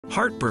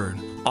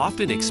Heartburn,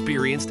 often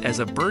experienced as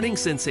a burning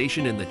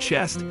sensation in the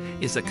chest,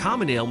 is a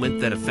common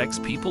ailment that affects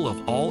people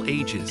of all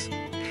ages.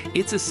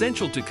 It's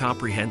essential to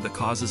comprehend the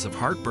causes of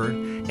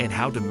heartburn and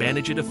how to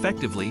manage it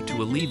effectively to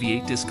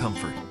alleviate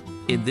discomfort.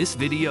 In this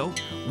video,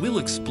 we'll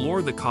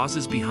explore the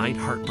causes behind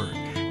heartburn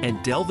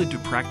and delve into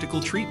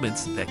practical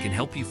treatments that can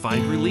help you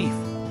find relief.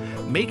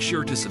 Make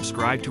sure to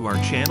subscribe to our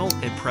channel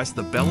and press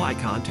the bell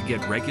icon to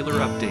get regular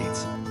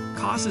updates.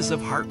 Causes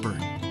of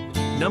heartburn.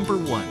 Number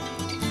 1.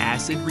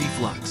 Acid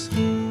reflux.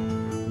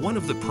 One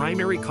of the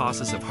primary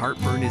causes of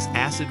heartburn is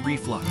acid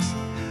reflux,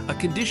 a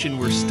condition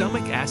where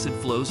stomach acid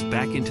flows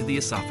back into the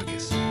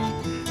esophagus.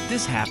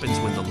 This happens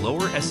when the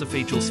lower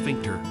esophageal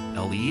sphincter,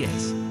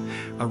 LES,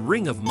 a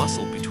ring of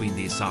muscle between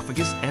the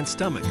esophagus and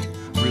stomach,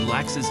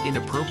 relaxes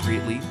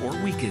inappropriately or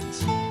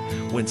weakens.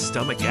 When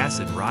stomach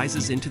acid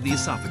rises into the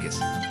esophagus,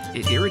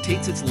 it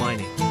irritates its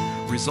lining,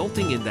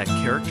 resulting in that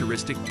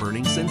characteristic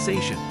burning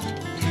sensation.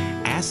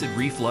 Acid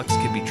reflux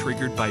can be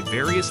triggered by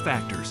various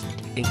factors,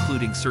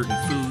 including certain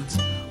foods,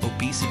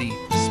 obesity,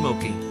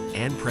 smoking,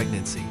 and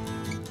pregnancy.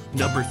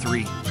 Number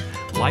 3.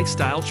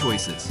 Lifestyle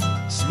choices.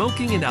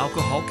 Smoking and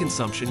alcohol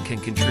consumption can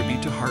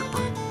contribute to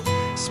heartburn.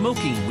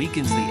 Smoking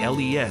weakens the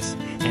LES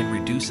and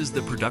reduces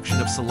the production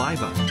of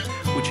saliva,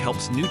 which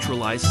helps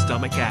neutralize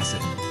stomach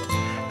acid.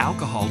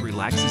 Alcohol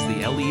relaxes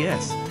the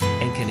LES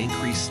and can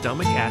increase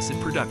stomach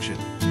acid production.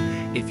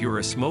 If you're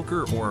a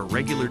smoker or a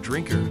regular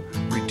drinker,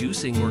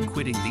 reducing or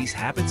quitting these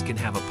habits can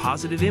have a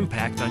positive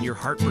impact on your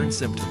heartburn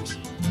symptoms.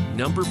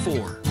 Number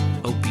 4.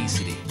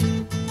 Obesity.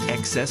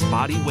 Excess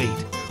body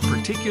weight,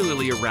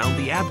 particularly around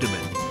the abdomen,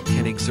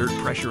 can exert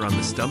pressure on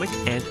the stomach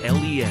and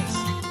LES.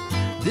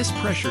 This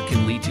pressure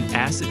can lead to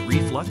acid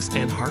reflux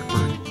and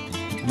heartburn.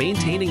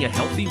 Maintaining a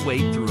healthy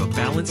weight through a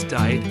balanced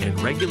diet and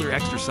regular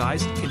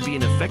exercise can be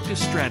an effective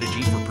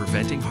strategy for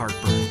preventing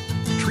heartburn.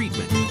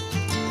 Treatment.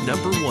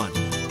 Number 1.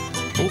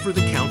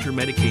 Over-the-counter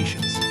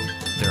medications.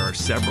 There are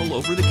several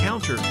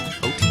over-the-counter,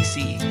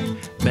 OTC,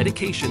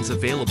 medications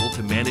available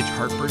to manage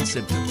heartburn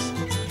symptoms.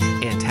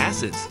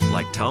 Antacids,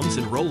 like Tums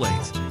and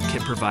Rolaids,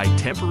 can provide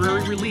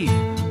temporary relief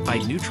by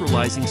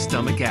neutralizing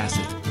stomach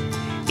acid.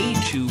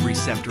 A2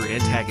 receptor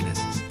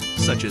antagonists,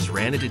 such as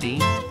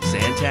ranitidine,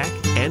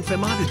 Zantac, and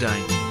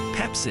famotidine,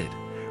 Pepcid,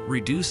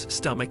 reduce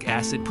stomach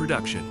acid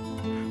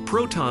production.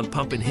 Proton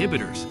pump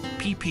inhibitors,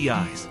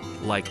 PPIs,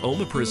 like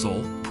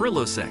omeprazole,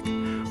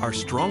 Prilosec, are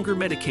stronger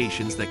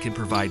medications that can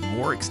provide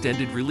more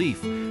extended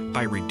relief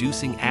by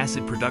reducing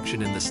acid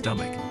production in the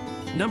stomach.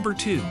 Number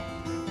 2.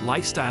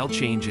 Lifestyle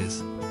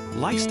changes.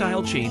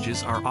 Lifestyle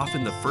changes are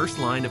often the first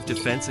line of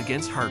defense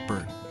against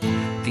heartburn.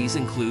 These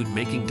include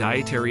making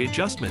dietary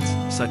adjustments,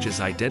 such as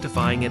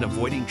identifying and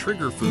avoiding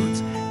trigger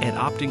foods and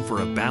opting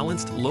for a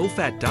balanced,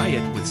 low-fat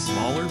diet with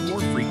smaller, more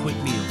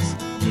frequent meals.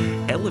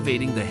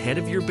 Elevating the head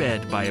of your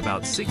bed by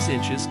about 6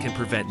 inches can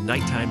prevent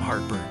nighttime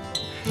heartburn.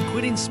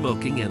 Quitting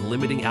smoking and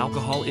limiting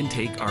alcohol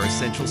intake are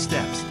essential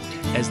steps,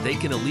 as they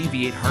can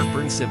alleviate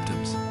heartburn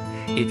symptoms.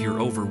 If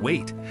you're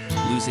overweight,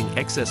 losing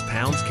excess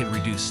pounds can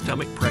reduce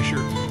stomach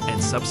pressure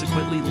and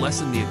subsequently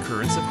lessen the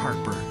occurrence of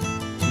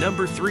heartburn.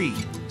 Number 3.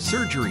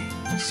 Surgery.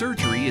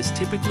 Surgery is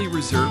typically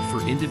reserved for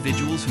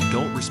individuals who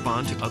don't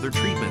respond to other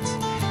treatments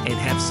and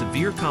have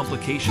severe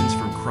complications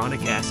from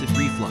chronic acid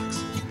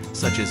reflux,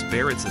 such as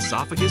Barrett's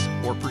esophagus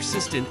or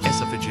persistent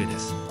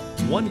esophagitis.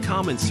 One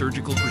common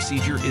surgical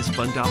procedure is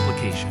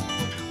fundoplication,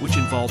 which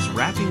involves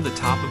wrapping the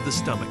top of the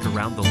stomach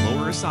around the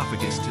lower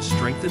esophagus to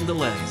strengthen the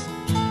legs.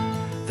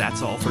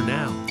 That's all for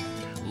now.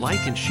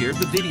 Like and share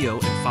the video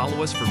and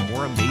follow us for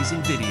more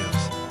amazing videos.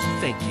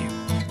 Thank you.